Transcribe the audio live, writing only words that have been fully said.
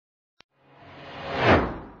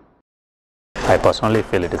I personally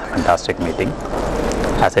feel it is a fantastic meeting.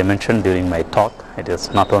 As I mentioned during my talk, it is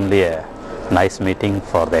not only a nice meeting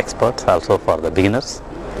for the experts, also for the beginners,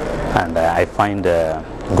 and I find a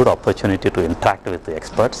good opportunity to interact with the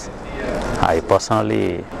experts. I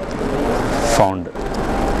personally found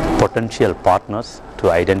potential partners to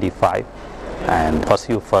identify and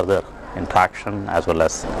pursue further interaction as well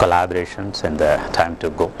as collaborations in the time to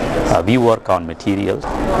go. We work on materials,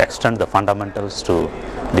 extend the fundamentals to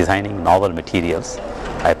designing novel materials.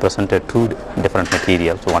 I presented two different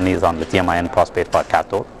materials. One is on lithium iron phosphate for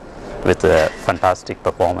cathode with a fantastic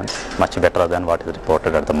performance, much better than what is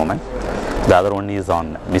reported at the moment. The other one is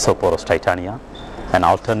on mesoporous titania, an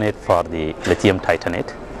alternate for the lithium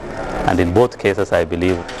titanate. And in both cases, I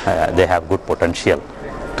believe they have good potential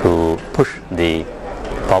to push the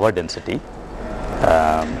power density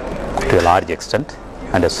to a large extent,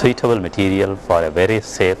 and a suitable material for a very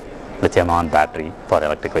safe lithium-ion battery for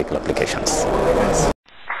electric vehicle applications.